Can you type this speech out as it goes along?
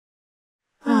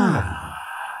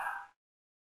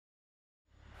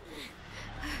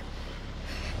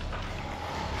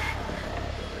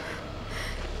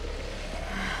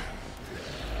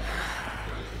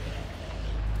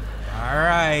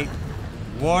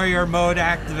warrior mode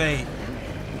activate.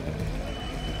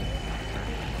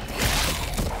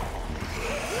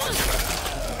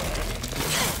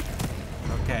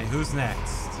 Okay, who's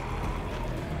next?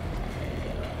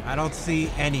 I don't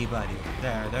see anybody.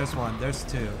 There's one, there's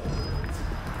two.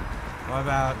 What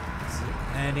about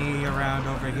any around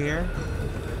over here?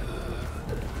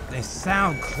 They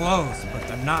sound close, but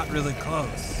they're not really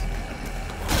close.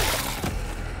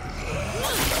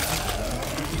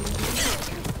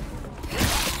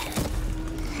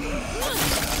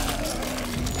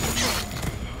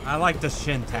 I like the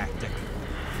Shin tactic.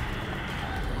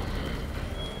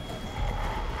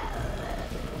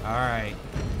 Alright.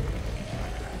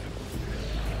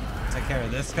 Take care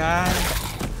of this guy.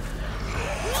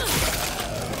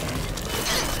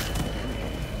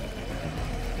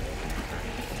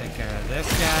 Take care of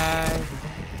this guy.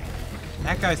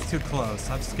 That guy's too close.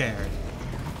 I'm scared.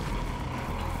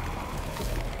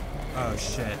 Oh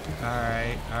shit.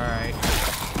 Alright, alright.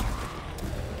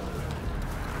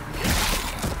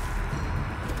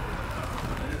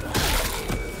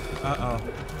 Uh-oh.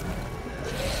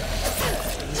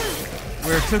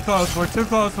 We're too close, we're too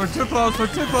close, we're too close, we're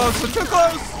too close, we're too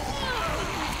close!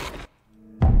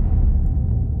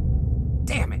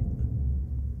 Damn it.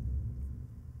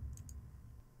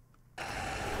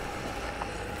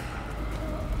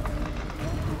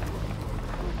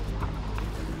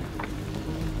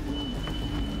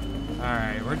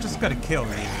 Alright, we're just gonna kill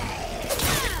you.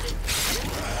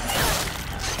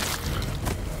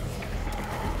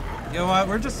 You know what?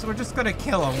 We're just gonna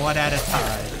kill him one at a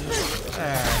time.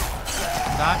 There.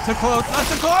 Not too close. Not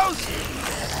too close.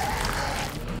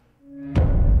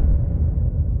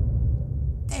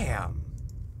 Damn.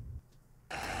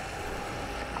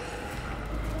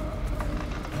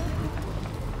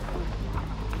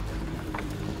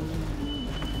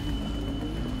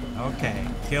 Okay.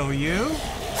 Kill you.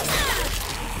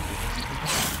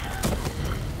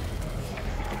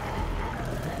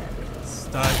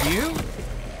 Stun you.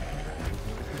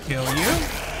 Kill you.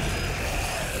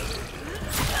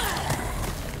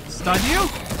 Stun you.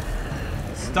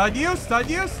 Stun you, stun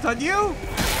you, stun you.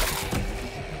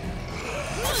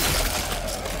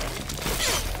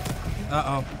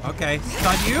 Uh-oh. Okay.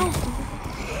 Stun you.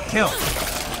 Kill.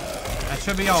 That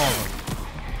should be all of them.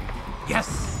 Yes.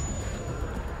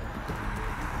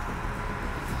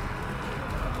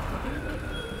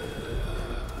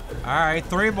 Alright,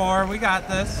 3 more. We got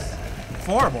this.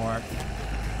 4 more.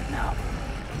 No.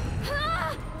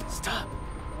 Stop.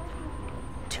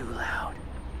 Too loud.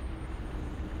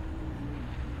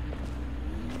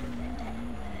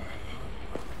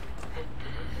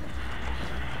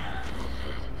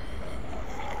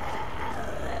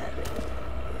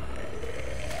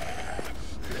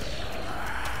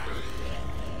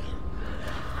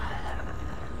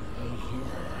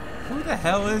 Who the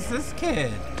hell is this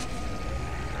kid?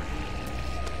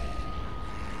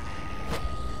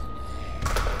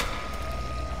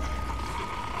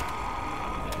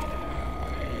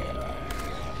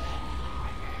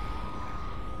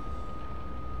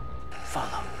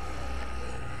 Follow.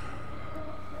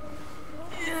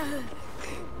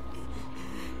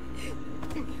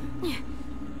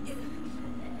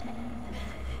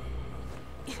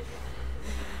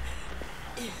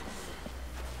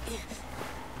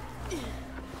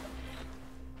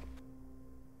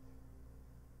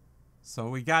 So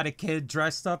we got a kid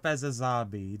dressed up as a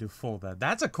zombie to fool them.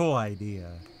 That's a cool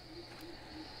idea.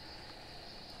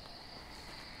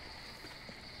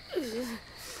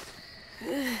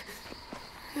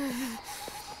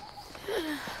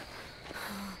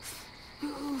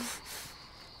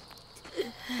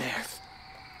 There.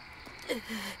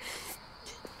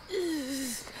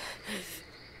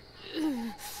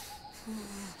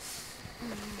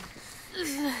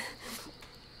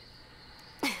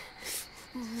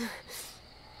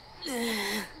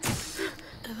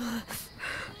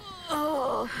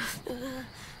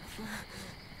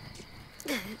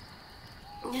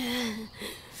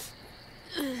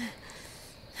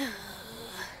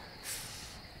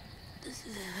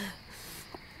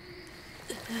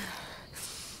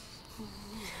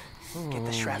 Get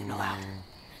the shrapnel out.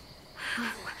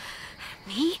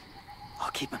 Me?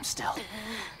 I'll keep him still.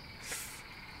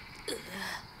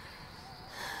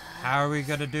 How are we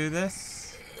gonna do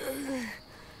this?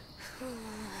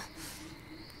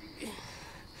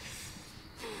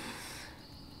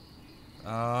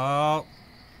 Oh.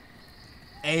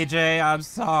 AJ, I'm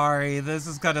sorry. This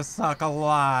is gonna suck a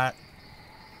lot.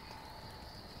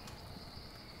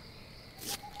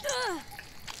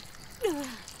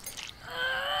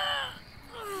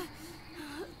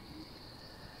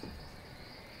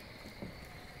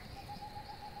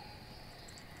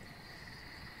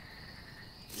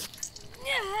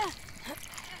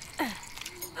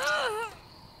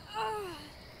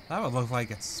 That would look like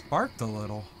it sparked a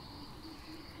little.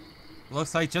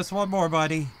 Looks like just one more,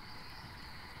 buddy.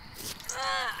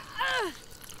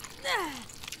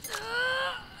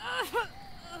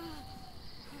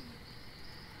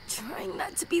 Trying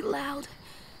not to be loud.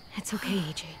 It's okay,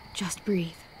 AJ. Just breathe.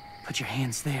 Put your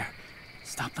hands there.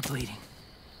 Stop the bleeding.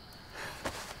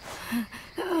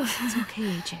 It's okay,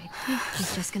 AJ.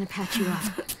 He's just gonna patch you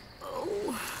up.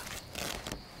 Oh.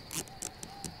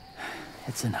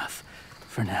 It's enough.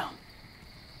 For now.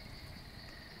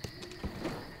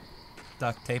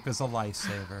 Duct tape is a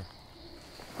lifesaver.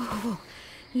 Whoa.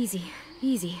 Easy.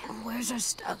 Easy. Where's our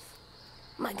stuff?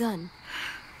 My gun.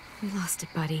 We lost it,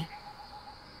 buddy.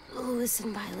 Louis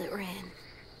and Violet ran.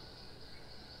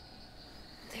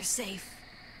 They're safe.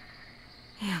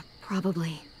 Yeah,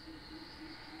 probably.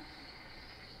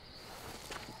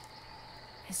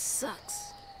 It sucks.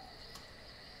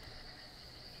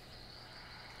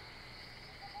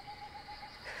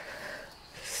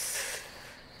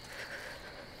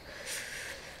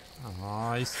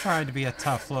 Oh, he's trying to be a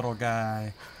tough little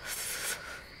guy.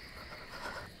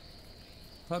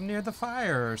 Put him near the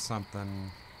fire or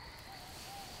something.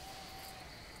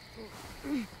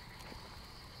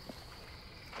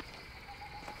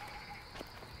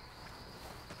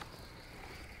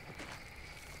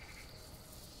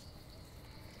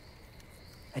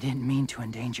 I didn't mean to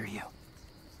endanger you.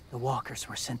 The walkers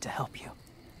were sent to help you.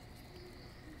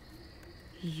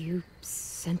 You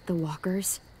sent the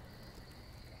walkers?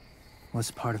 Was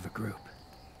part of a group.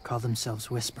 Call themselves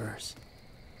Whisperers.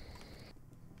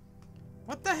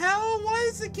 What the hell? Why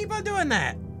does it keep on doing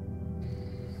that?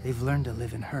 They've learned to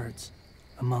live in herds,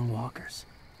 among walkers.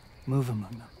 Move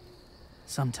among them.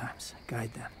 Sometimes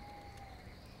guide them.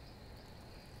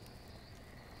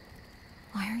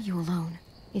 Why are you alone,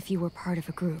 if you were part of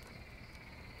a group?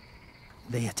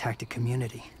 They attacked a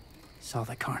community. Saw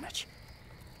the carnage.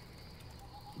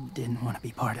 Didn't want to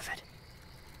be part of it.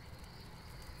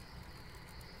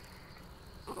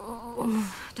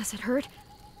 Does it hurt?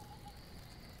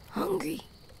 Hungry.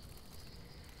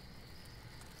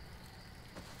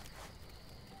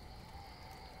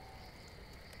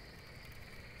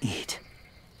 Eat.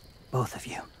 Both of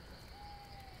you.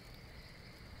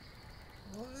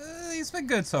 He's been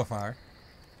good so far.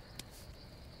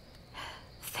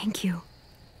 Thank you.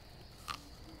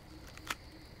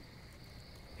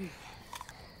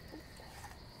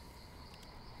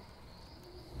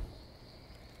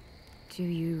 Do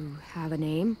you have a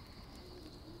name?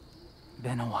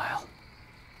 Been a while.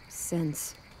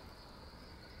 Since...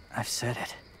 I've said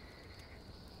it.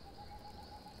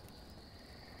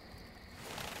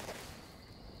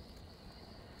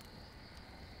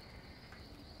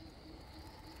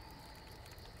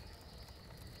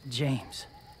 James.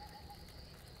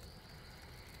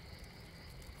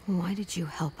 Why did you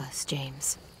help us,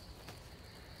 James?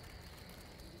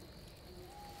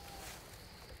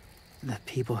 The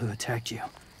people who attacked you.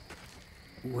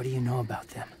 What do you know about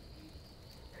them?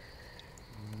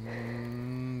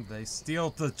 They steal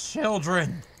the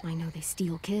children. I know they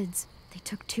steal kids. They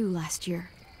took 2 last year.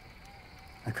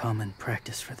 A common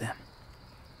practice for them.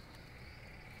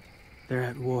 They're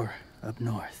at war up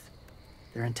north.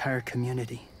 Their entire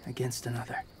community against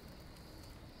another.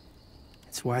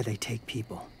 It's why they take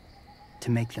people.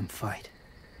 To make them fight.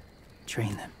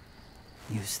 Train them.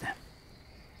 Use them.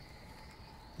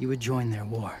 You would join their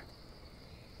war.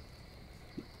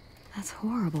 That's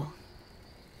horrible.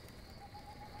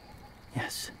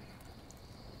 Yes.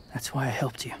 That's why I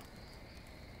helped you.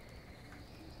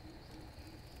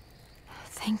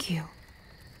 Thank you.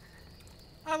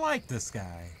 I like this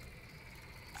guy.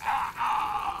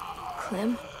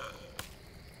 Clem?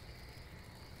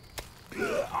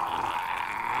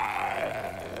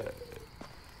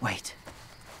 Wait.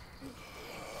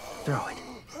 Throw it.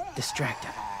 Distract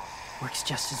him. Works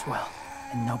just as well,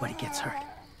 and nobody gets hurt.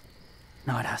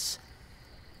 Not us.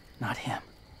 Not him.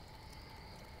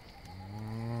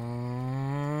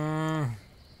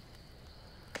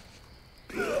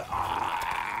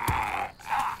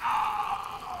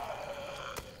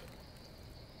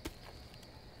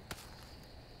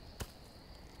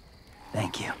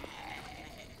 Thank you.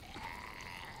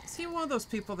 Is he one of those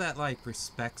people that, like,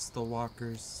 respects the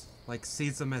walkers? Like,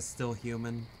 sees them as still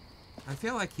human? I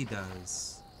feel like he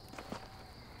does.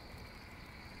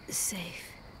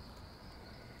 Safe.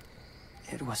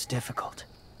 It was difficult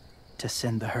to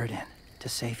send the herd in to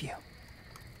save you.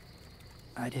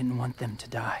 I didn't want them to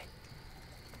die.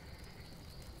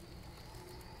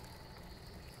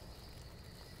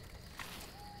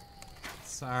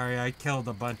 Sorry, I killed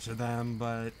a bunch of them,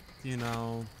 but, you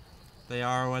know, they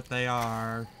are what they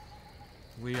are.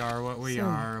 We are what we So,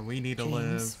 are. We need to James,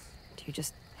 live. do you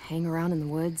just hang around in the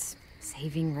woods,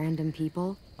 saving random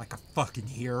people? Like a fucking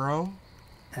hero?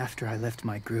 After I left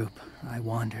my group, I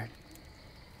wandered.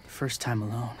 The first time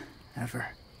alone, ever.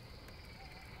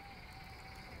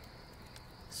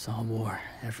 Saw war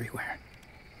everywhere.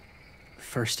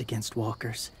 First against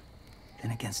walkers,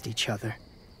 then against each other.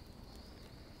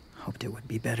 Hoped it would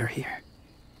be better here.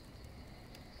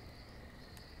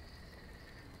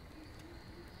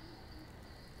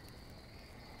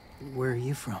 Where are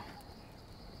you from?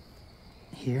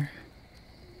 Here?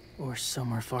 Or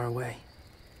somewhere far away?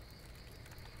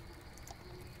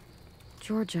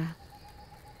 Georgia.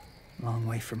 Long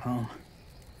way from home.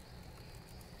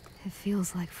 It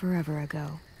feels like forever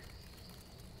ago.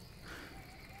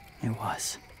 It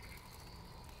was.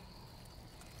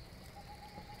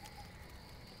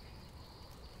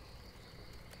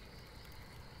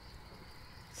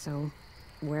 So,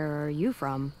 where are you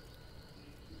from?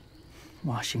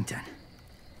 Washington.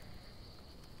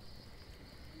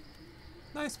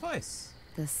 Nice place.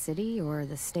 The city or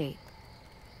the state?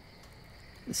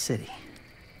 The city.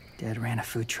 Dad ran a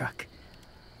food truck.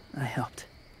 I helped.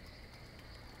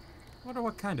 Wonder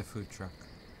what kind of food truck.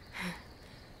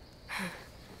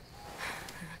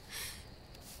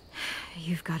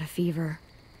 You've got a fever.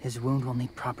 His wound will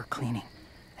need proper cleaning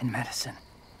and medicine,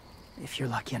 if you're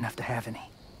lucky enough to have any.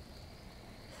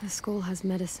 The school has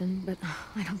medicine, but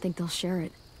I don't think they'll share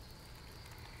it.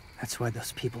 That's why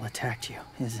those people attacked you,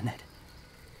 isn't it?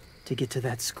 To get to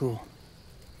that school.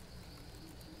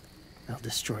 They'll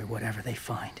destroy whatever they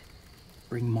find.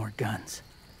 Bring more guns,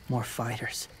 more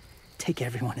fighters. Take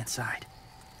everyone inside.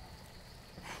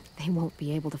 They won't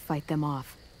be able to fight them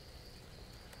off.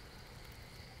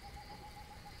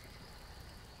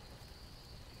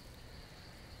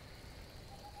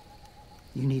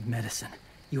 You need medicine.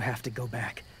 You have to go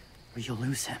back, or you'll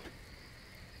lose him.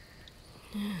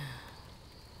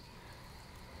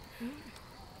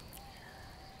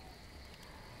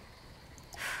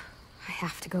 I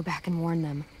have to go back and warn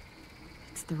them.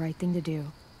 It's the right thing to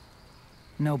do.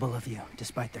 Noble of you,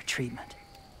 despite their treatment.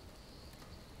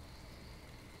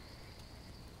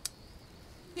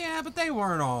 Yeah, but they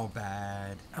weren't all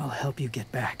bad. I'll help you get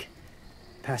back.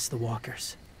 Past the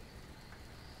walkers.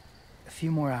 A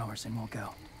few more hours and we'll go.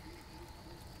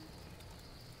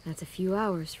 That's a few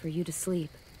hours for you to sleep.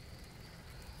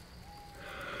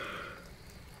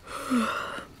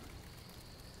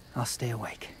 I'll stay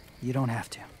awake. You don't have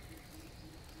to.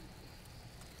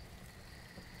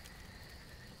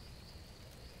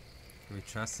 Do we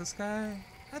trust this guy?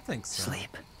 I think so.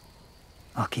 Sleep.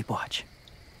 I'll keep watch.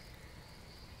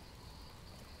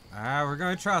 We're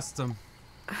gonna trust him.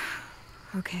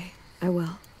 Okay, I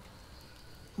will.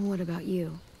 What about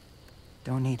you?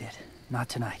 Don't need it. Not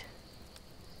tonight.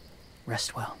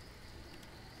 Rest well.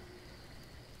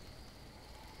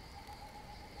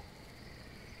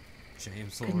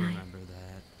 James will Good night. remember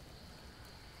that.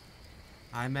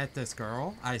 I met this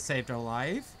girl, I saved her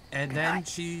life, and Good then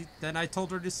night. then I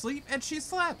told her to sleep, and she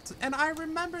slept, and I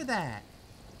remember that.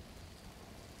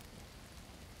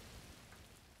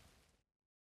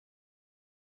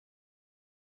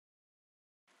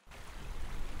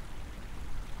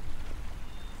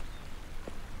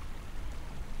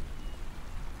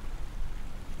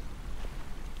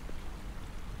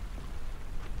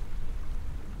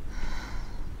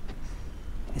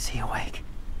 Is he awake?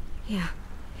 Yeah,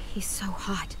 he's so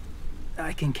hot.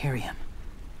 I can carry him.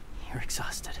 You're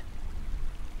exhausted.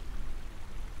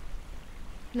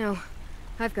 No,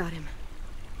 I've got him.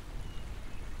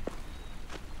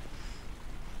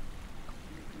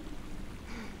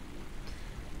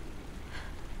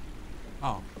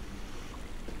 Oh.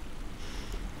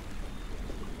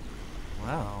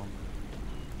 Well.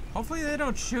 Hopefully they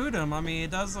don't shoot him. I mean,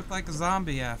 it does look like a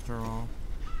zombie after all.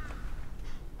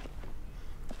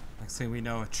 Next thing we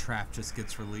know, a trap just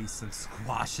gets released and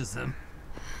squashes him.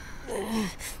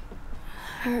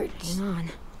 Hurts. Hang on,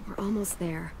 we're almost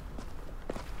there.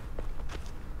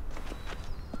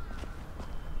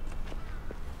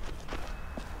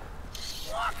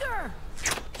 Walker!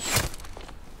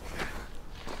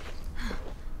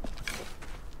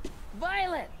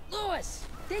 Violet! Lewis!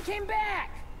 They came back!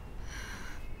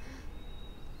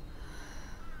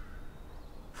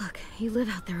 Look, you live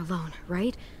out there alone,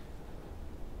 right?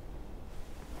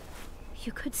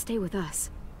 You could stay with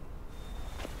us.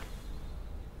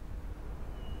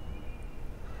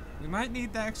 We might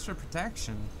need the extra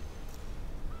protection.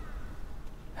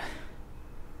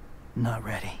 Not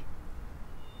ready.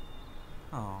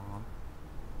 Aw.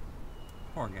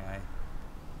 Poor guy.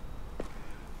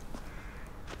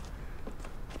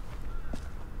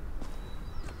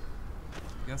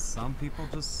 I guess some people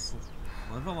just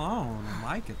Live alone. I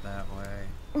like it that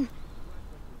way.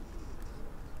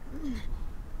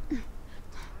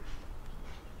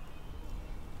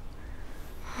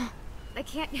 I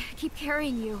can't keep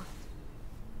carrying you.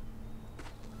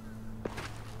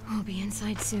 We'll be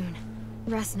inside soon.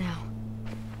 Rest now.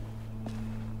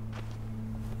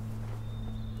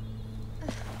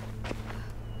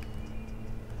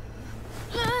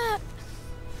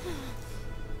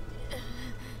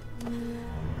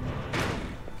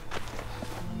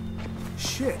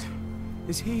 Shit.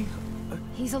 Is he...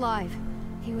 He's alive.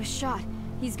 He was shot.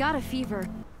 He's got a fever.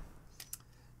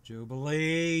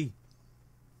 Jubilee.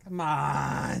 Come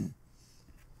on.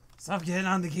 Stop getting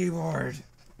on the keyboard.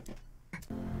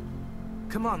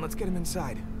 Come on, let's get him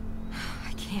inside.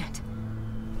 I can't.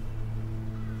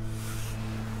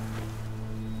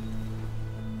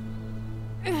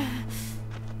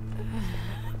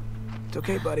 It's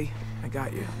okay, buddy. I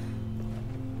got you.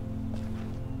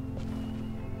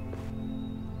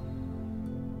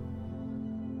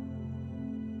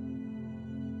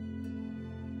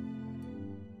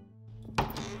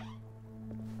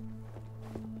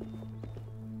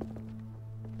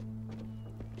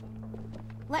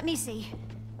 Let me see.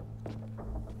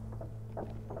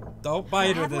 Don't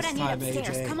bite her I have this what I time, need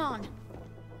upstairs. AJ. Come on.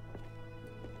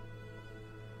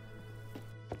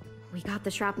 We got the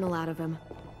shrapnel out of him.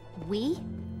 We?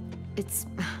 It's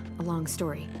a long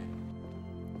story.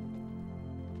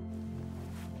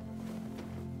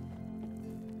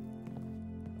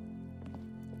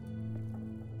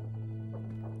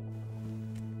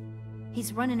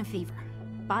 He's running a fever.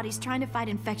 Body's trying to fight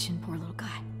infection, poor little guy.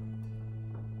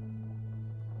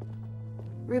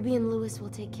 Ruby and Lewis will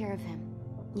take care of him.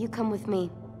 You come with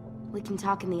me. We can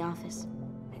talk in the office.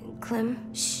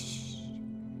 Clem, shh.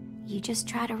 You just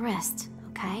try to rest,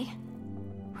 okay?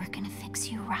 We're gonna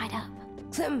fix you right up.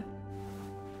 Clem!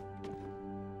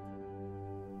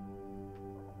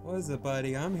 What is it,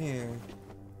 buddy? I'm here.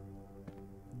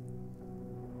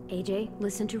 AJ,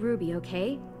 listen to Ruby,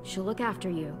 okay? She'll look after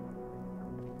you.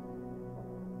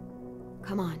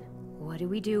 Come on. What do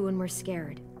we do when we're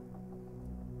scared?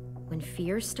 When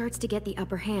fear starts to get the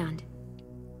upper hand,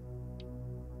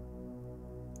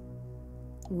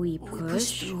 we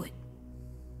push through it.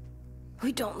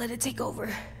 We don't let it take over.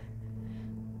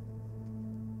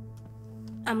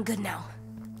 I'm good now.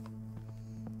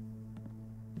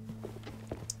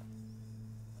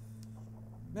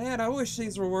 Man, I wish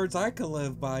these were words I could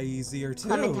live by easier, too.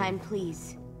 Clementine,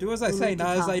 please. Do as I We say, need to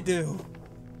not as talk. I do.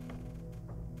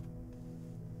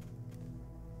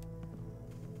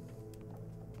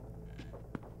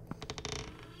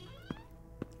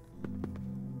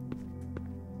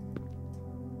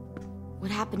 What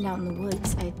happened out in the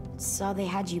woods? I saw they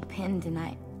had you pinned and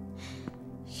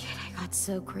Shit, I got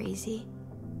so crazy.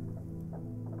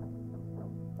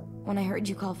 When I heard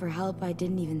you call for help, I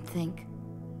didn't even think.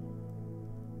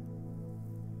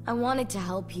 I wanted to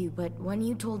help you, but when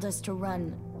you told us to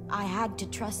run, I had to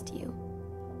trust you.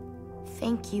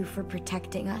 Thank you for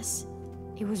protecting us.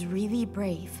 It was really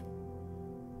brave.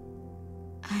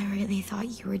 I really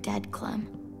thought you were dead,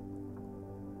 Clem.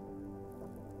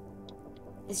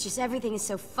 It's just everything is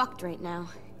so fucked right now.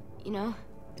 You know?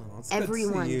 Oh, it's good to see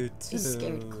Everyone you, is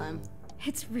scared, too. Clem.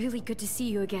 It's really good to see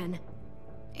you again.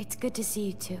 It's good to see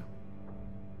you too.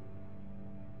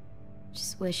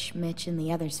 Just wish Mitch and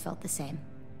the others felt the same.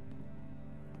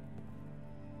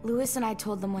 Lewis and I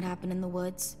told them what happened in the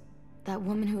woods. That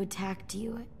woman who attacked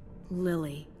you.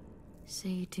 Lily. So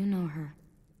you do know her.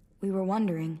 We were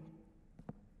wondering.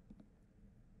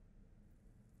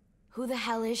 Who the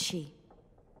hell is she?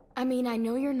 I mean, I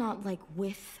know you're not, like,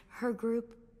 with her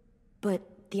group, but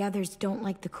the others don't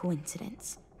like the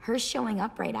coincidence. Her showing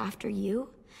up right after you?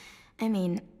 I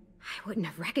mean... I wouldn't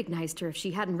have recognized her if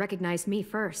she hadn't recognized me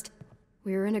first.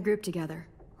 We were in a group together.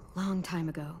 A long time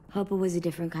ago. Hope it was a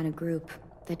different kind of group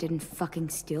that didn't fucking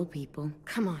steal people.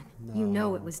 Come on. You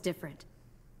know it was different.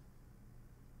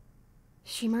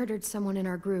 She murdered someone in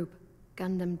our group.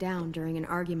 Gunned them down during an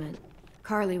argument.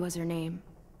 Carly was her name.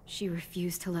 She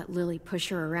refused to let Lily push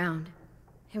her around.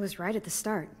 It was right at the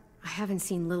start. I haven't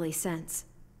seen Lily since.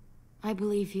 I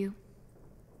believe you.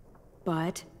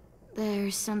 But...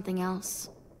 There's something else.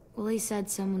 Willie said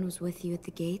someone was with you at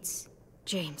the gates.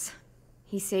 James.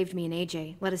 He saved me and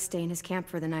AJ, let us stay in his camp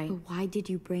for the night. But why did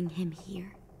you bring him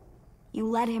here? You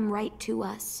led him right to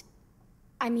us.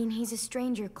 I mean, he's a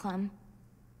stranger, Clem.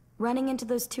 Running into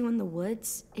those two in the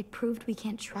woods, it proved we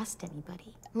can't trust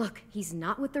anybody. Look, he's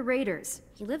not with the raiders.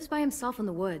 He lives by himself in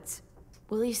the woods.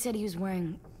 Willie said he was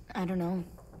wearing, I don't know,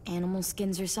 animal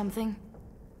skins or something.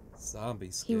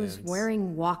 Zombie skins. He was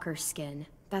wearing walker skin.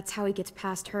 That's how he gets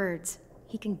past herds.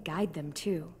 He can guide them,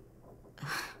 too.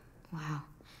 Wow.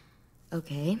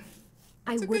 Okay.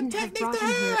 I a good wouldn't have technique brought to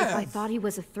him here if I have. thought he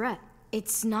was a threat.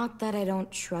 It's not that I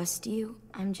don't trust you.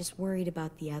 I'm just worried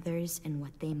about the others and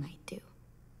what they might do.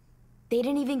 They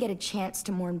didn't even get a chance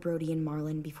to mourn Brody and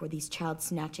Marlon before these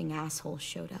child-snatching assholes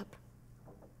showed up.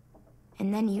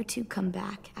 And then you two come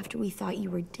back after we thought you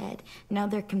were dead. Now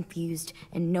they're confused,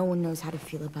 and no one knows how to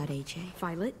feel about AJ.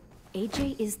 Violet,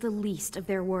 AJ is the least of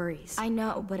their worries. I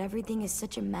know, but everything is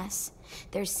such a mess.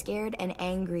 They're scared and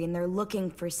angry, and they're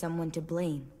looking for someone to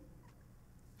blame.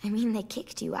 I mean, they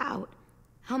kicked you out.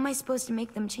 How am I supposed to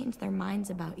make them change their minds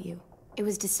about you? It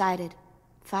was decided.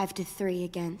 5-3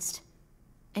 against.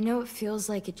 I know it feels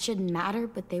like it shouldn't matter,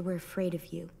 but they were afraid of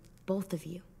you. Both of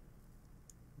you.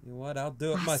 You know what? I'll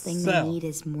do it Last thing myself. they need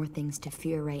is more things to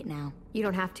fear right now. You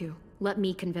don't have to. Let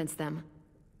me convince them.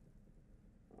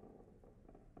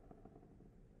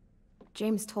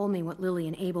 James told me what Lily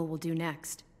and Abel will do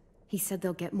next. He said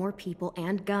they'll get more people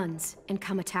and guns and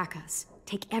come attack us.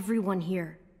 Take everyone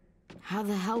here. How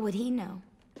the hell would he know?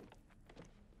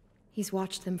 He's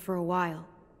watched them for a while.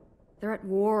 They're at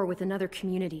war with another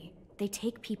community. They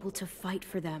take people to fight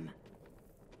for them.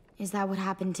 Is that what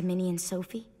happened to Minnie and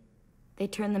Sophie? They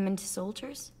turned them into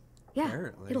soldiers? Yeah,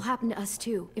 Apparently. it'll happen to us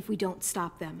too if we don't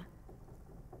stop them.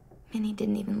 Minnie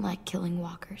didn't even like killing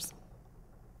walkers.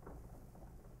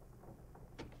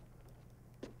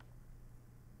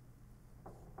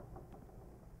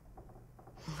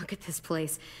 Look at this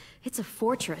place. It's a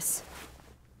fortress.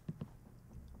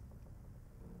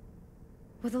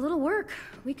 With a little work,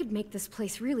 we could make this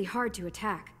place really hard to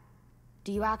attack.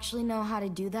 Do you actually know how to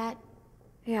do that?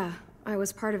 Yeah, I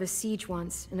was part of a siege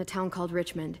once in a town called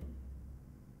Richmond.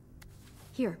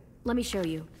 Here, let me show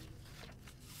you.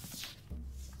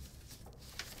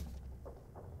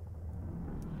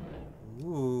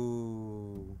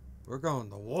 Ooh, we're going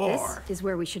to war. This is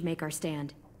where we should make our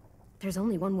stand. There's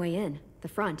only one way in, the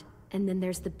front, and then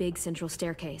there's the big central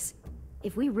staircase.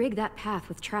 If we rig that path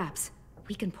with traps,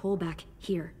 we can pull back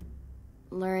here.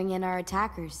 Luring in our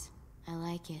attackers. I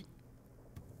like it.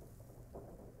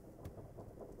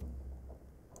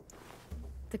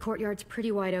 The courtyard's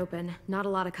pretty wide open, not a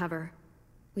lot of cover.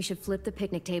 We should flip the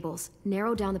picnic tables,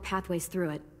 narrow down the pathways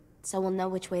through it. So we'll know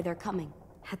which way they're coming.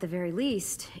 At the very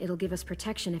least, it'll give us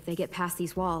protection if they get past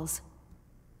these walls.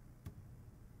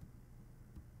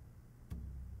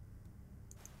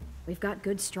 We've got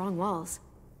good, strong walls.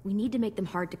 We need to make them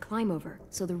hard to climb over,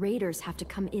 so the raiders have to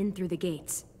come in through the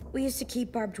gates. We used to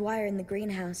keep barbed wire in the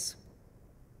greenhouse.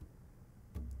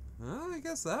 Well, I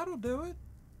guess that'll do it.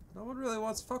 No one really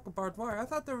wants to fuck with barbed wire. I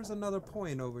thought there was another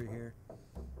point over here.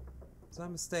 Was I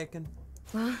mistaken?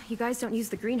 Well, you guys don't use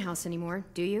the greenhouse anymore,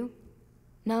 do you?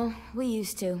 No, we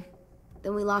used to.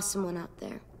 Then we lost someone out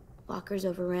there. Walkers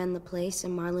overran the place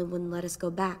and Marlon wouldn't let us go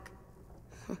back.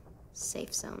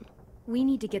 Safe zone. We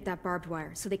need to get that barbed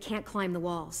wire so they can't climb the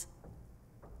walls.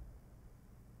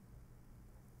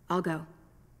 I'll go.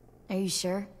 Are you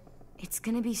sure? It's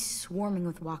gonna be swarming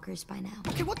with walkers by now.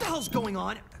 Okay, what the hell's going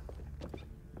on?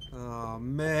 Oh,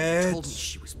 man. Told me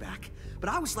she was back, but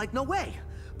I was like, no way.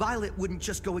 Violet wouldn't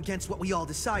just go against what we all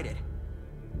decided.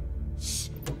 Shh!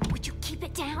 Would you keep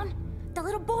it down? The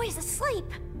little boy's asleep!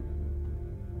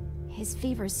 His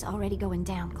fever's already going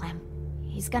down, Clem.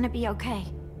 He's gonna be okay.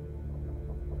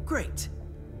 Great.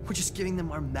 We're just giving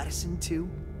them our medicine, too?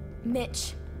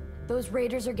 Mitch, those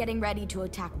raiders are getting ready to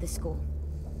attack the school.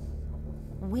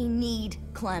 We need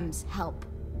Clem's help.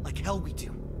 Like hell we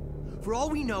do. For all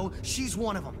we know, she's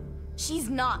one of them. She's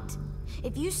not.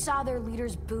 If you saw their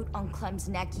leader's boot on Clem's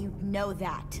neck, you'd know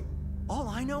that. All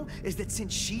I know is that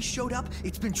since she showed up,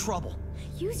 it's been trouble.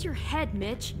 Use your head,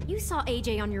 Mitch. You saw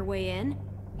AJ on your way in.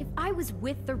 If I was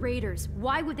with the raiders,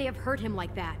 why would they have hurt him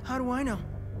like that? How do I know?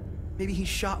 Maybe he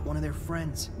shot one of their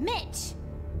friends. Mitch!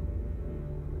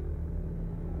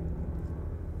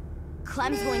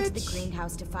 Clem's going to the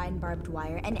greenhouse to find barbed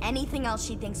wire and anything else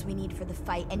she thinks we need for the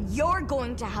fight, and you're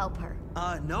going to help her.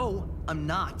 No, I'm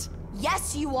not.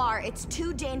 Yes, you are. It's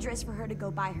too dangerous for her to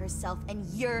go by herself, and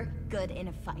you're good in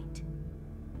a fight.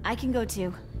 I can go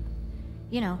too.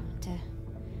 You know, to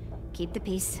keep the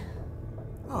peace.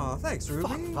 Oh, thanks, Ruby.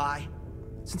 Fuck, Vi.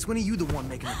 Since when are you the one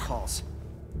making the calls?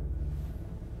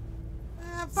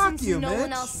 Fuck Since you, no Mitch.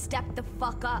 one else stepped the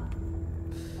fuck up.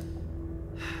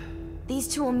 These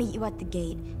two will meet you at the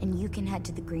gate, and you can head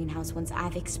to the greenhouse once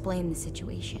I've explained the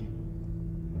situation.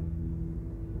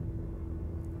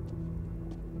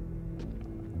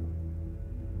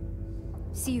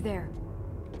 See you there.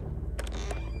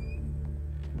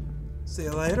 See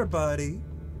you later, buddy.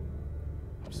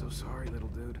 I'm so sorry, little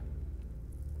dude.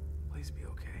 Please be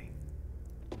okay.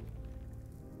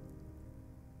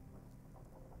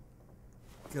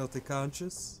 Guilty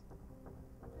conscious?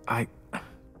 I...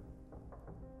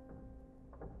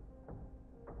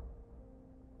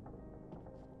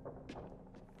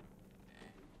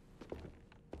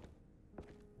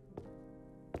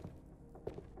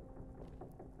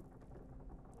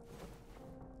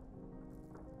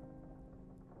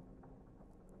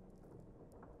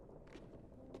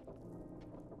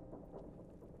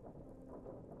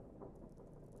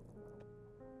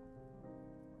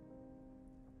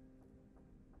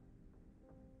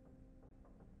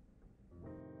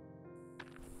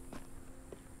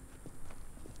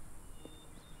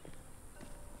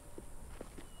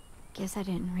 Guess I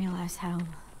didn't realize how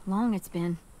long it's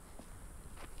been.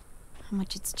 How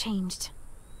much it's changed.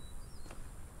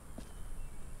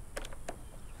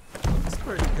 It's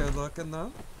pretty good looking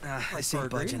though. I see for a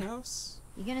budging. greenhouse.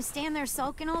 You gonna stand there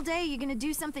sulking all day? You gonna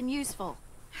do something useful?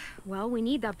 Well, we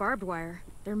need that barbed wire.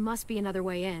 There must be another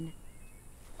way in.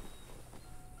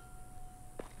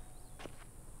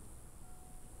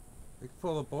 We can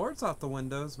pull the boards off the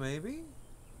windows, maybe.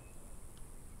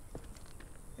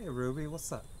 Hey, Ruby,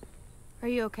 what's up? Are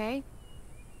you okay?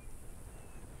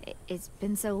 It's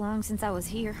been so long since I was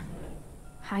here.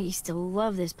 I used to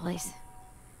love this place.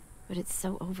 But it's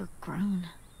so overgrown.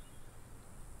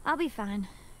 I'll be fine.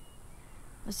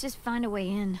 Let's just find a way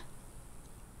in.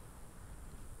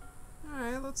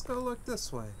 Alright, let's go look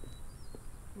this way.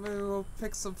 Maybe we'll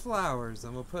pick some flowers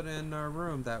and we'll put it in our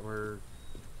room that we're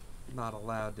not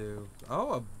allowed to.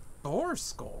 Oh, a boar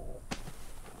skull.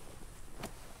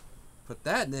 Put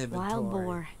that in inventory. Wild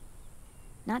boar.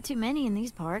 Not too many in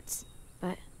these parts,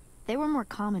 but they were more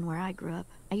common where I grew up.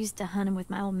 I used to hunt them with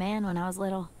my old man when I was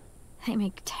little. They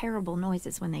make terrible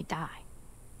noises when they die.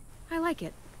 I like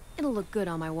it. It'll look good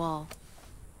on my wall.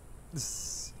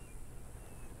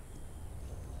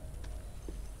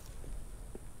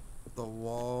 The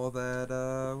wall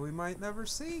that we might never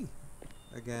see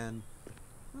again.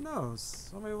 Who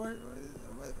knows? I mean,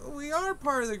 we are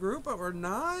part of the group, but we're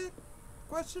not?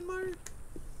 Question mark?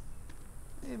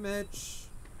 Hey, Mitch.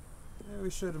 Maybe we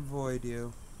should avoid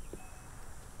you.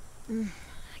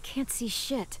 I can't see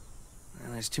shit.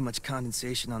 Well, there's too much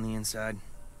condensation on the inside.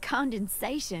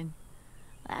 Condensation?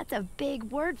 That's a big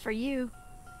word for you.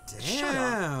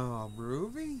 Damn,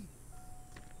 Ruby.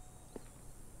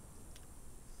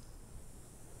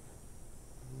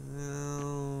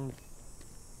 Well,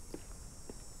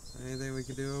 is there anything we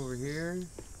can do over here?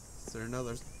 Is there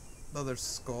another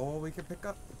skull we can pick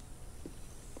up?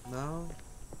 No?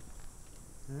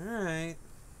 Alright.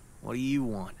 What do you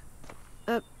want?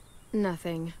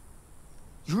 Nothing.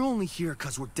 You're only here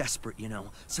because we're desperate, you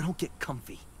know, so don't get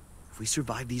comfy. If we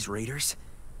survive these raiders,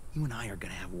 you and I are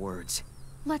gonna have words.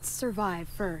 Let's survive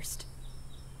first.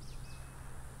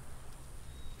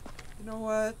 You know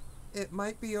what? It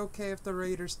might be okay if the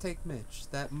raiders take Mitch.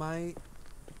 That might...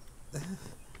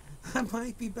 that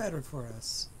might be better for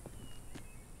us.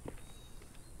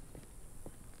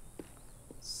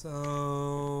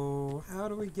 So... how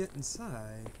do we get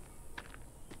inside?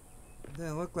 It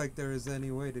didn't look like there was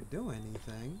any way to do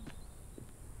anything.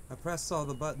 I pressed all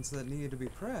the buttons that needed to be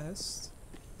pressed.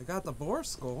 I got the boar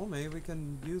skull. Maybe we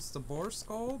can use the boar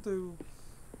skull to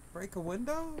break a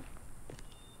window?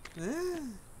 Eh?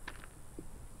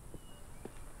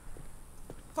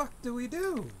 Fuck do we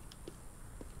do?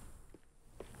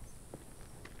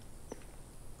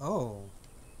 Oh.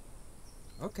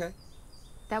 Okay.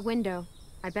 That window.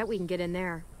 I bet we can get in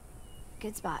there.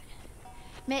 Good spot.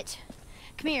 Mitch,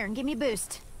 come here and give me a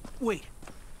boost. Wait.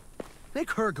 Make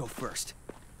her go first.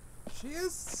 She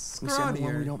is We send the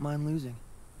one we scrawnier. don't mind losing.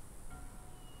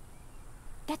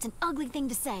 That's an ugly thing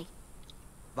to say.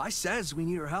 Vi says we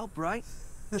need her help, right?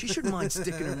 She shouldn't mind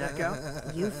sticking her neck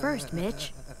out. You first,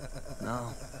 Mitch.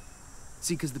 No.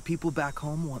 See, because the people back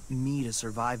home want me to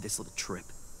survive this little trip.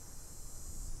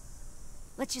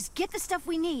 Let's just get the stuff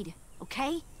we need,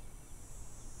 okay?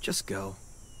 Just go.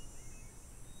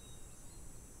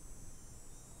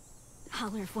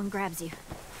 Holler if one grabs you.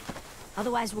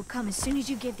 Otherwise, we'll come as soon as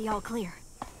you give the all clear.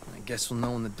 I guess we'll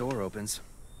know when the door opens.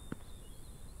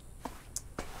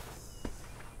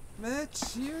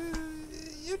 Mitch,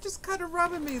 you're just kind of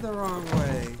rubbing me the wrong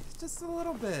way. Just a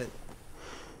little bit.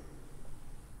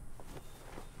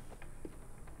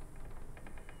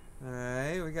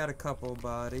 Alright, we got a couple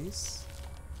bodies.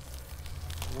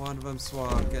 One of them's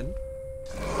walking.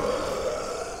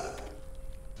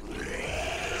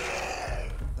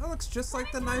 That looks just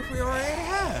like the knife we already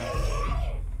have.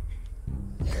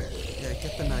 Yeah,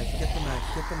 get the knife, get the knife,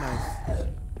 get the knife.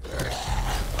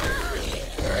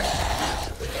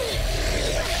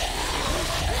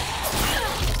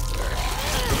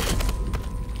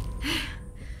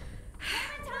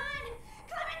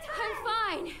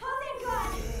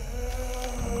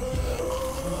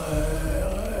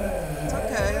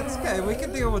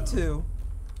 with two.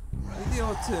 We deal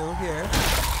with two here.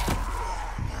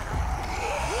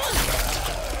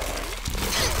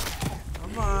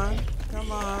 Come on.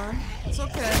 Come on. It's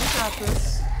okay. We got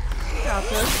this. We got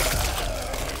this.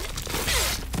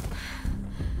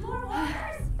 More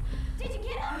walkers! Did you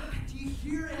get them? Do you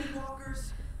hear any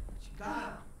walkers? You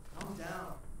gotta calm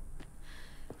down.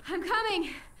 I'm coming.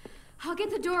 I'll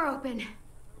get the door open.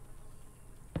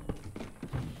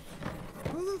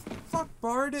 Who the fuck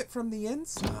barred it from the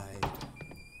inside?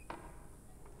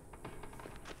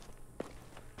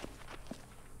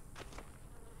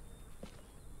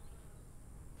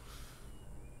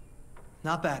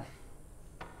 Not bad.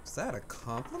 Is that a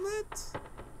compliment?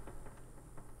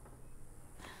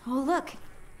 Oh, look.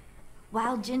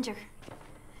 Wild ginger.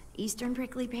 Eastern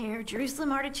prickly pear,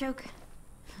 Jerusalem artichoke.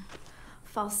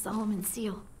 False Solomon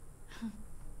seal.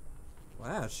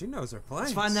 Wow, she knows her plants.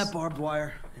 Let's find that barbed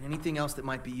wire and anything else that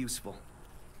might be useful.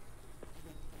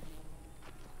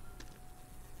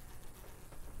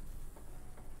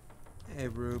 Hey,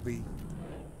 Ruby.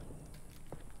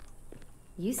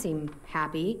 You seem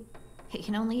happy. You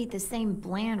can only eat the same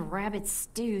bland rabbit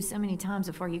stew so many times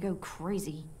before you go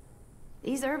crazy.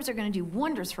 These herbs are gonna do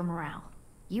wonders for morale.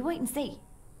 You wait and see.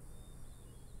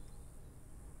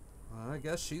 Well, I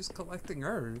guess she's collecting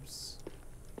herbs.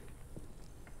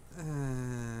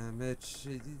 Mitch,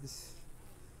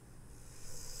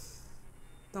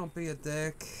 don't be a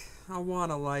dick. I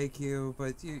want to like you,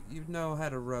 but you know how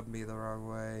to rub me the wrong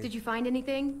way. Did you find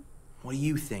anything? What do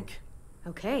you think?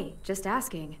 Okay, just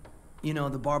asking. You know,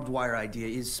 the barbed wire idea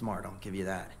is smart, I'll give you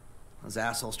that. Those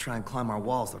assholes try and climb our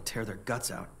walls, they'll tear their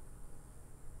guts out.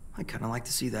 I'd kinda like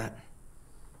to see that.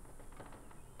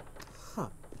 Huh.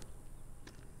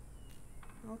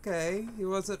 Okay, he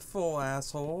wasn't full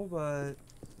asshole, but...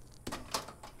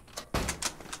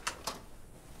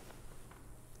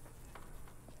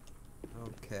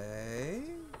 Okay.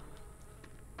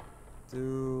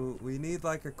 Do we need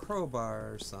like a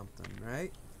crowbar or something,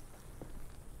 right?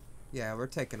 Yeah, we're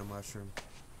taking a mushroom.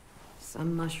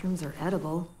 Some mushrooms are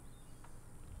edible.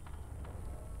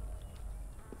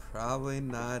 Probably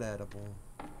not edible.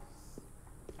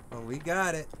 But we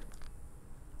got it.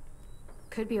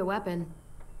 Could be a weapon.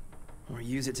 Or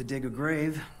use it to dig a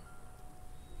grave.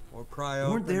 Or pry We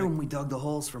open weren't there the- when we dug the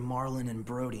holes for Marlin and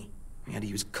Brody. We had to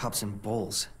use cups and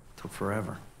bowls. Took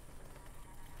forever.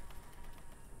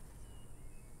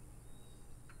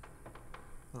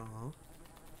 Uh-huh.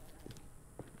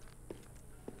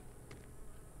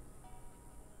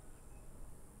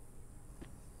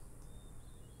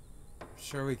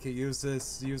 Sure we could use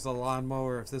a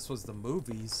lawnmower if this was the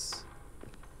movies.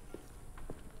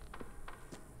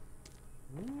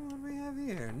 Ooh, what do we have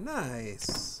here?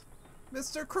 Nice.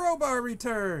 Mr. Crowbar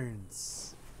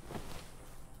returns.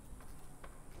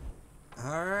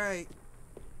 Alright.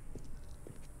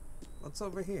 What's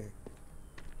over here?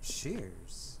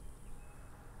 Shears.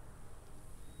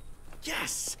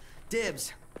 Yes!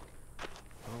 Dibs!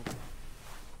 Oh.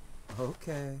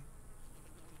 Okay.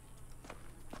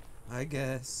 I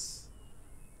guess.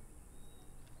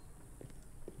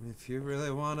 If you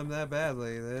really want them that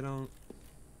badly, they don't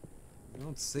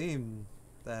seem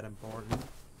that important.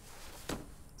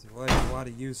 Do I want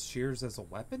to use shears as a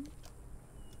weapon?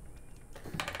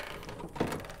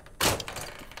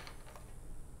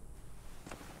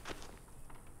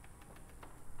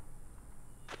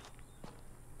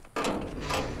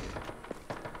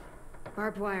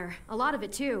 Barbed wire. A lot of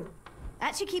it, too.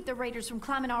 That should keep the raiders from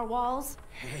climbing our walls.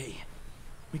 Hey,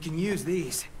 we can use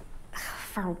these.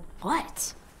 For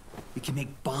what? We can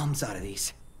make bombs out of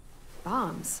these.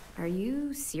 Bombs. Are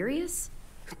you serious?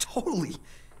 Totally.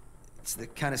 It's the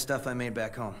kind of stuff I made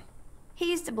back home.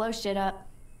 He used to blow shit up.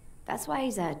 That's why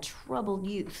he's a troubled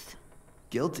youth.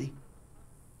 Guilty.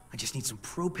 I just need some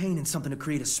propane and something to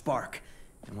create a spark.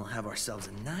 And we'll have ourselves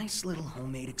a nice little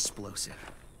homemade explosive.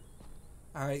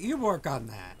 Alright, you work on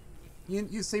that.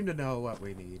 You seem to know what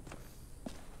we need.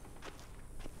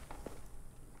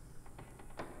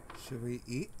 Should we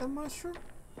eat the mushroom?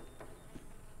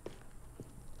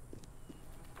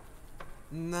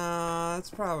 Nah, that's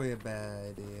probably a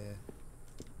bad idea.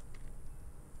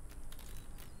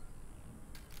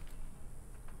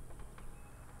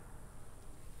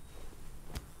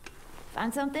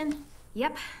 Find something?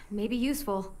 Yep, maybe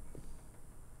useful.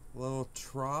 Little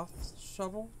trough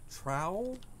shovel?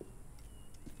 Trowel?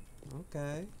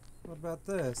 Okay. What about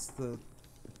this? The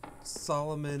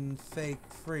Solomon fake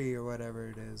free or whatever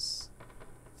it is.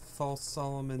 False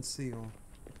Solomon seal.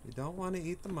 You don't want to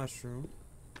eat the mushroom.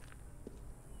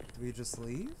 Do we just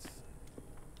leave?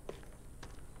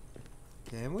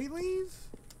 Can we leave?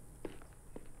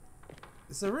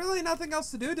 Is there really nothing else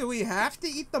to do? Do we have to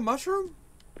eat the mushroom?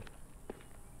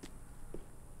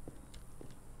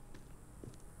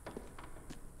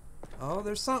 Oh,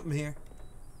 there's something here.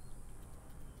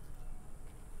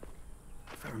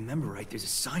 If I remember right, there's a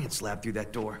science lab through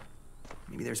that door.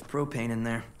 Maybe there's propane in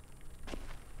there.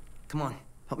 Come on,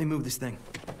 help me move this thing.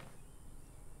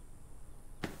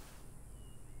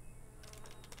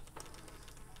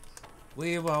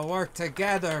 We will work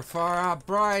together for a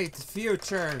bright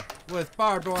future with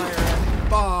barbed wire and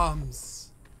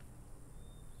bombs.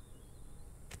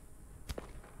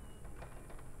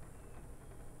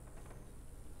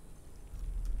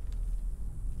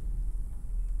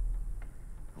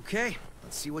 Okay,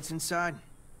 let's see what's inside.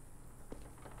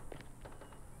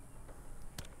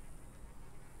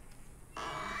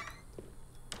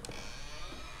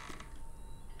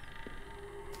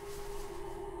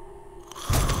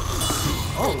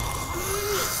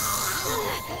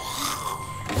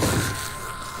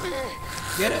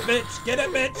 Get it, bitch! Get it,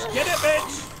 bitch! Get it,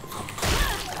 bitch!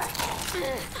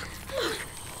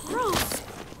 Rose!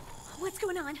 What's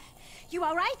going on? You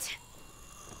alright?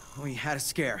 We had a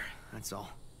scare, that's all.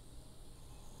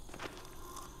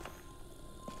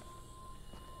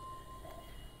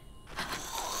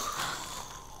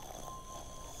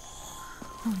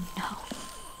 Oh no.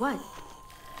 What?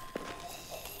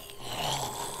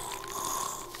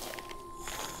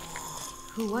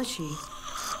 Who was she?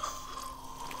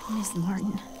 Miss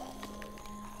Martin.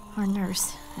 Our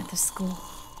nurse at the school.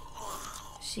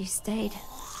 She stayed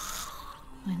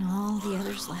when all the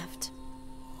others left.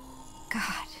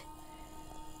 God.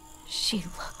 She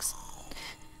looks...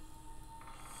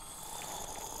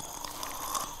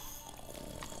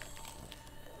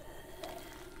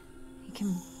 You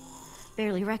can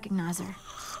barely recognize her.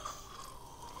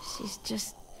 She's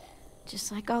just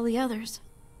like all the others.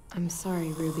 I'm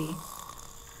sorry, Ruby.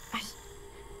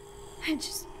 I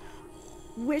just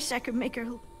wish I could make her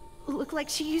look like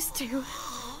she used to.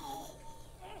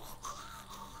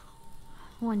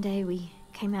 One day we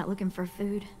came out looking for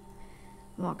food.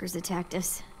 Walkers attacked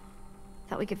us.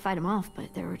 Thought we could fight them off,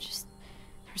 but there were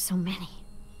so many.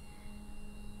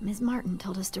 Ms. Martin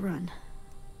told us to run,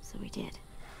 so we did.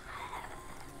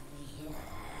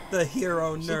 The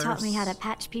hero nurse. She taught me how to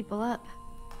patch people up.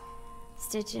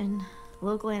 Stitching,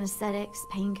 local anesthetics,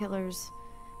 painkillers,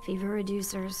 fever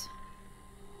reducers.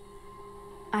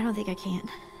 I don't think I can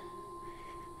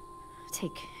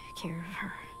take care of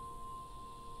her.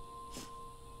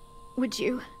 Would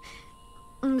you?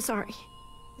 I'm sorry.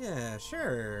 Yeah,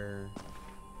 sure.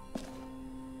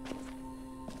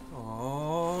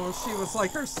 Oh, she was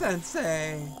like her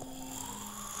sensei.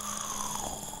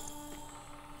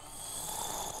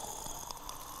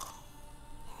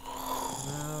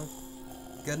 Well,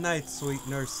 good night, sweet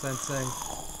nurse sensei.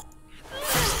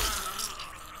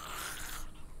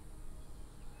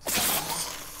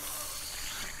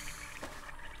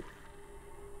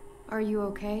 Are you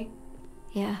okay?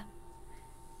 Yeah.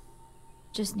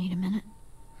 Just need a minute.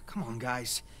 Come on,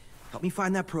 guys. Help me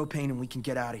find that propane and we can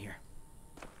get out of here.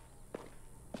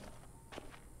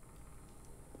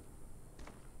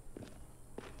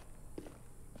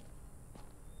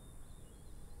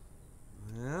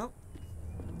 Well,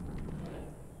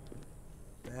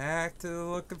 back to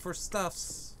looking for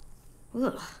stuffs.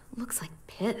 Ugh, looks like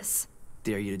piss.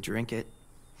 Dare you to drink it,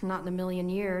 Not in a million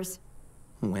years.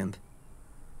 wimp.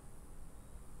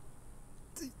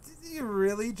 Do you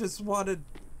really just want to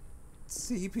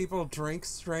see people drink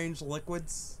strange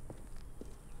liquids?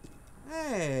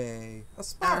 Hey, a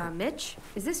spark. Mitch,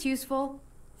 is this useful?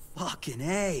 Fucking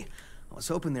A. I was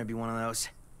hoping there'd be one of those.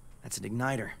 That's an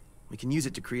igniter. We can use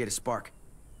it to create a spark.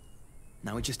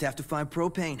 Now we just have to find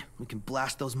propane. We can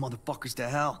blast those motherfuckers to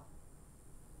hell.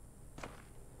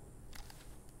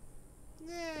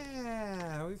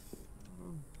 Yeah, we've...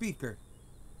 Beaker.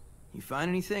 You find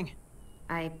anything?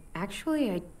 I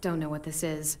don't know what this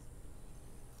is.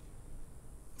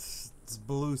 It's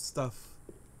blue stuff.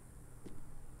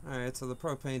 Alright, so the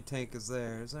propane tank is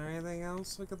there. Is there anything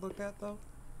else we could look at, though?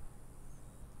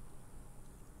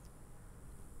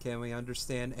 Can we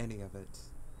understand any of it?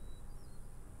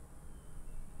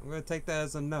 I'm gonna take that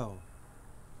as a no.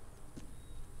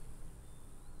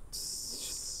 It's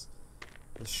just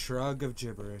a shrug of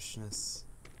gibberishness.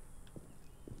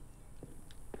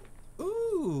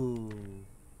 Ooh.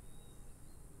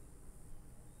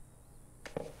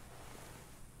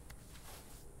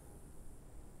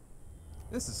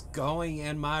 This is going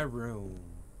in my room.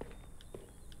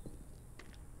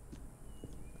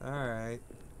 Alright.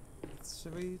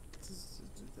 Should we...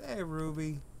 Hey,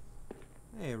 Ruby.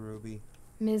 Hey, Ruby.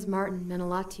 Ms. Martin meant a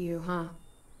lot to you, huh?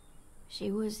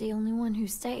 She was the only one who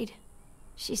stayed.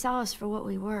 She saw us for what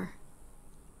we were.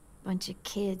 Bunch of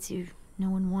kids who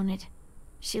no one wanted.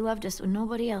 She loved us when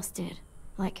nobody else did.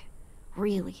 Like,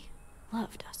 really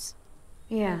loved us.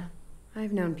 Yeah,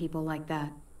 I've known people like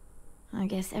that. I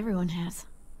guess everyone has.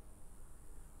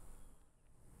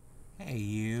 Hey,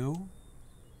 you.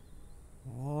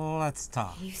 Let's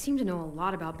talk. You seem to know a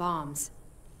lot about bombs.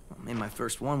 I made my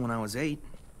first one when I was 8.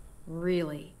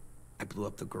 Really? I blew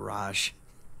up the garage.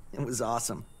 It was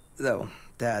awesome. Though,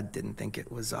 Dad didn't think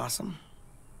it was awesome.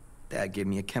 Dad gave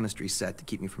me a chemistry set to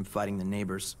keep me from fighting the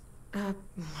neighbors.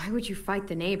 Why would you fight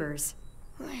the neighbors?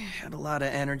 I had a lot of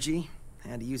energy. I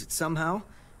had to use it somehow.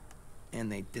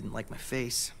 And they didn't like my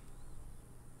face.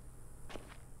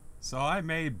 So I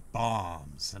made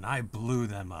bombs, and I blew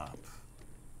them up.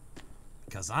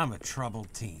 Because I'm a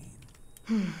troubled teen.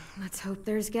 Let's hope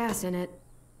there's gas in it.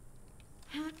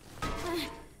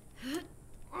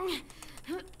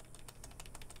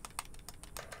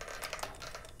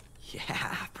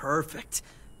 Yeah, perfect.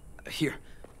 Here.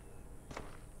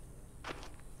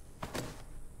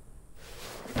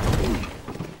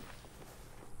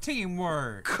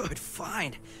 Teamwork! Good,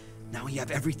 fine. Now we have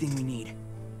everything we need.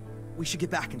 We should get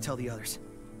back and tell the others.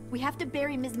 We have to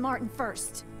bury Ms. Martin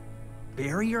first.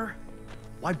 Bury her?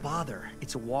 Why bother?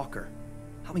 It's a walker.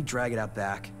 Help me drag it out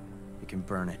back. We can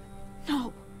burn it.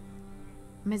 No.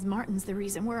 Ms. Martin's the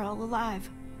reason we're all alive.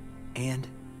 And?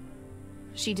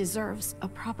 She deserves a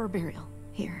proper burial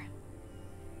here.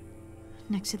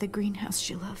 Next to the greenhouse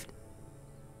she loved.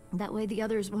 That way the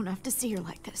others won't have to see her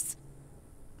like this.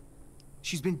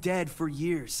 She's been dead for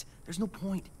years. There's no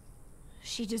point.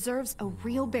 She deserves a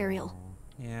real burial.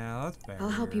 Yeah, let's bury her.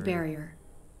 I'll help you bury her.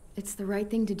 It's the right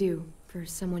thing to do for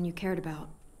someone you cared about.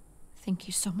 Thank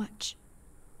you so much.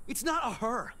 It's not a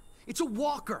her. It's a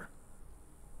walker.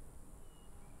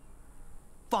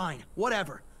 Fine,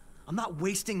 whatever. I'm not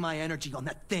wasting my energy on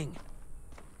that thing.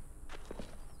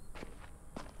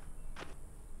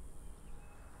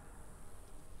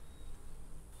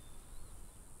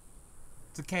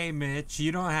 It's okay, Mitch.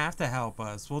 You don't have to help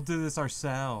us. We'll do this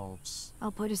ourselves.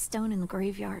 I'll put a stone in the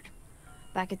graveyard.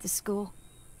 Back at the school.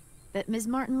 Bet Ms.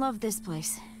 Martin loved this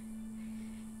place.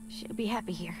 She'll be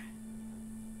happy here.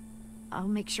 I'll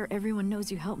make sure everyone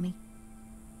knows you helped me.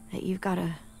 That you've got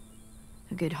a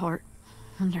good heart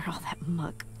under all that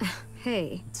muck.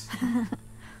 Hey.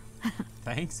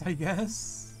 Thanks, I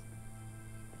guess.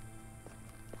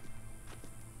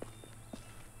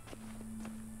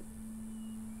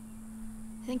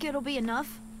 Think it'll be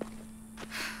enough?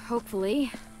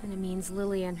 Hopefully. And it means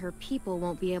Lily and her people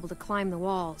won't be able to climb the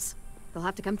walls. They'll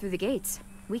have to come through the gates.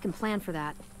 We can plan for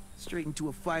that. Straight into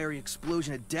a fiery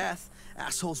explosion of death.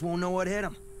 Assholes won't know what hit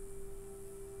them.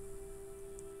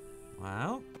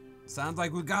 Well, sounds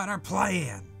like we got our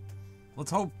plan.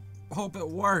 Let's hope it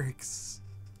works.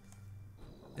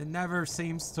 It never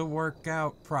seems to work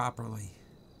out properly.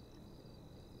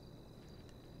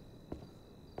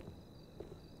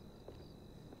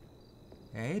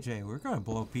 Hey, AJ, we're gonna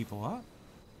blow people up.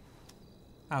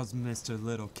 How's Mr.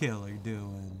 Little Killer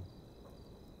doing?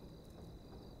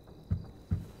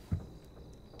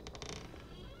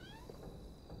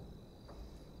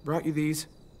 Brought you these.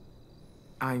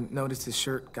 I noticed his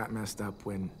shirt got messed up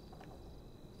when,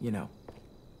 you know.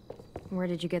 Where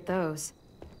did you get those?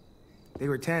 They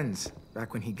were 10s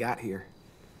back when he got here.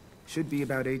 Should be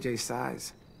about AJ's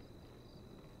size.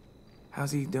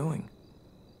 How's he doing?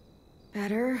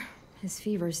 Better. His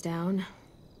fever's down.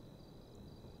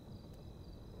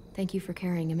 Thank you for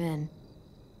carrying him in.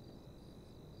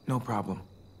 No problem.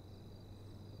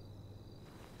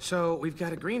 So, we've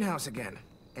got a greenhouse again.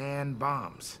 And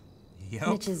bombs. Yep.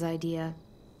 Mitch's idea.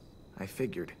 I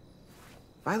figured.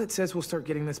 Violet says we'll start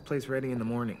getting this place ready in the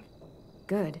morning.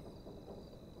 Good.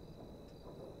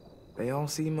 They all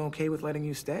seem okay with letting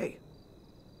you stay.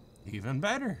 Even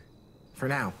better. For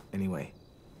now, anyway.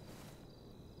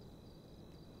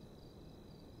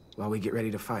 While we get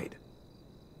ready to fight.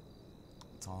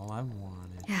 That's all I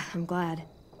wanted. Yeah, I'm glad.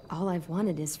 All I've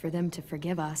wanted is for them to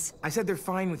forgive us. I said they're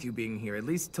fine with you being here, at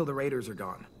least till the raiders are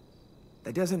gone.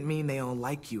 That doesn't mean they all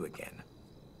like you again.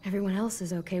 Everyone else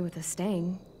is okay with us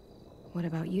staying. What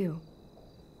about you?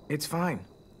 It's fine.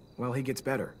 Well, he gets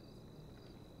better.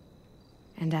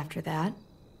 And after that?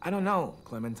 I don't know,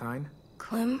 Clementine.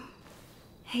 Clem?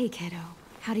 Hey, kiddo.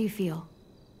 How do you feel?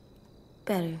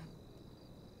 Better.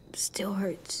 Still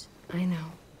hurts. I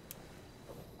know.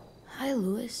 Hi,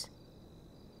 Louis.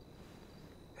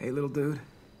 Hey, little dude.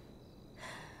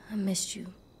 I missed you.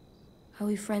 Are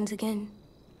we friends again?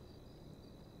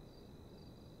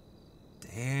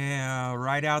 Damn,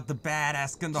 right out the bat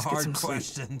asking the Just get hard some sleep.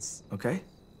 questions. Okay?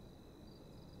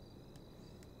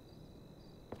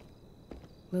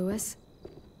 Lewis?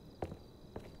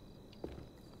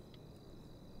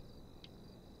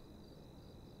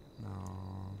 No.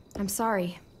 I'm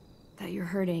sorry that you're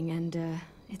hurting, and,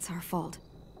 it's our fault.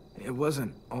 It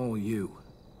wasn't all you.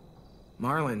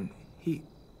 Marlon, he...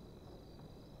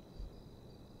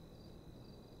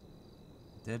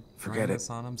 Did Forget bring it. this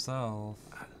on himself.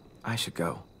 I should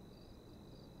go.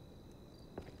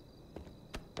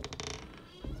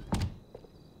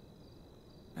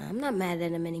 I'm not mad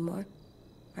at him anymore.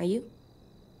 Are you?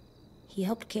 He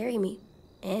helped carry me,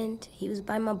 and he was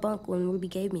by my bunk when Ruby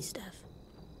gave me stuff.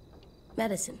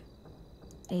 Medicine.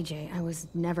 AJ, I was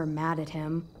never mad at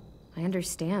him. I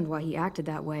understand why he acted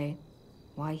that way.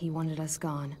 Why he wanted us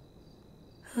gone.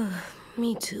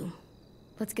 Me too.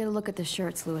 Let's get a look at the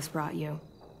shirts Lewis brought you.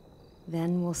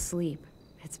 Then we'll sleep.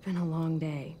 It's been a long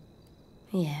day.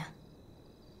 Yeah.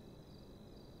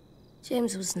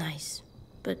 James was nice,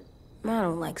 but I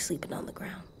don't like sleeping on the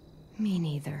ground. Me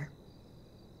neither.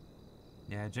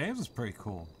 Yeah, James is pretty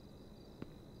cool.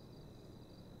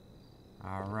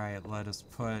 Alright, let us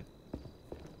put...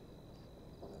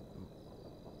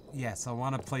 Yes, I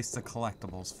want to place the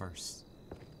collectibles first.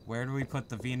 Where do we put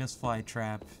the Venus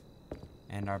flytrap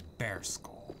and our bear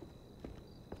skull?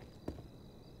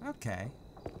 Okay.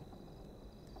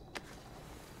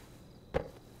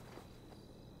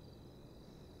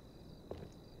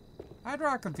 I'd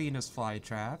rock a Venus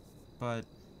flytrap, but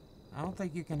I don't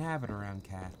think you can have it around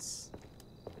cats.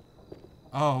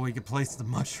 Oh, we could place the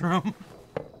mushroom.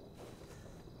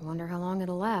 Wonder how long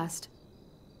it'll last.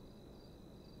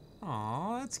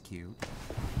 Aw, that's cute.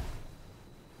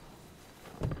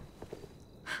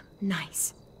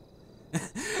 Nice.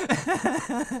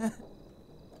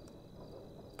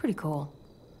 Pretty cool.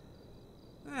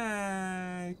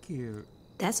 Cute.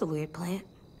 That's a weird plant.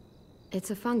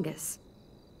 It's a fungus.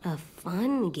 A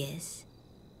fungus?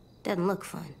 Doesn't look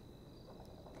fun.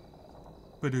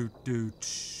 Ba-doot-doot.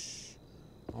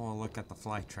 I want to look at the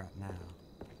flytrap now.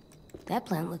 That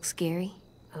plant looks scary.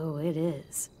 Oh, it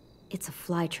is. It's a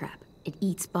flytrap. It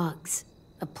eats bugs.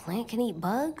 A plant can eat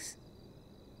bugs?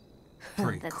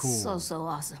 Pretty That's cool. so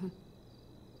awesome.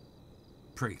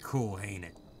 Pretty cool, ain't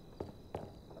it?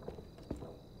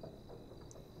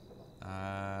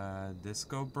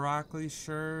 Disco broccoli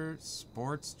shirt,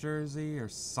 sports jersey, or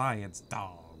science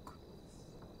dog?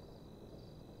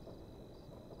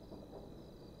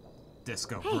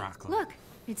 Disco Hey, broccoli. look!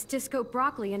 It's Disco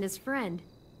Broccoli and his friend.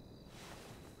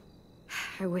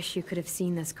 I wish you could have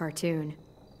seen this cartoon.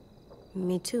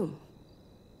 Me too.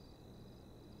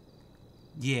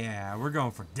 Yeah, we're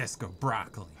going for disco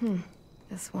broccoli.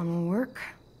 This one will work.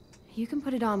 You can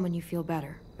put it on when you feel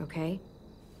better, okay?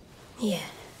 Yeah.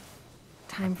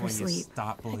 Time for When you sleep.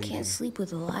 stop I bleeding. can't sleep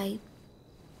with a light.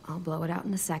 I'll blow it out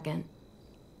in a second.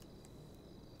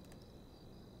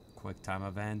 Quick time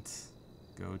event.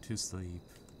 Go to sleep.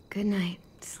 Good night.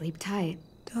 Sleep tight.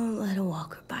 Don't let a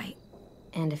walker bite.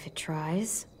 And if it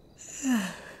tries,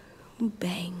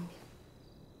 Bang.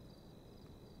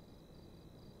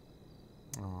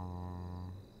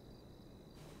 Aww.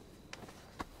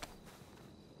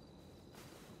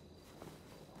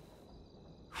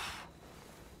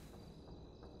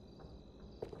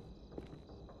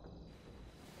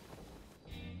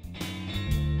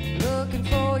 Looking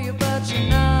for you, but you're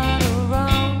not.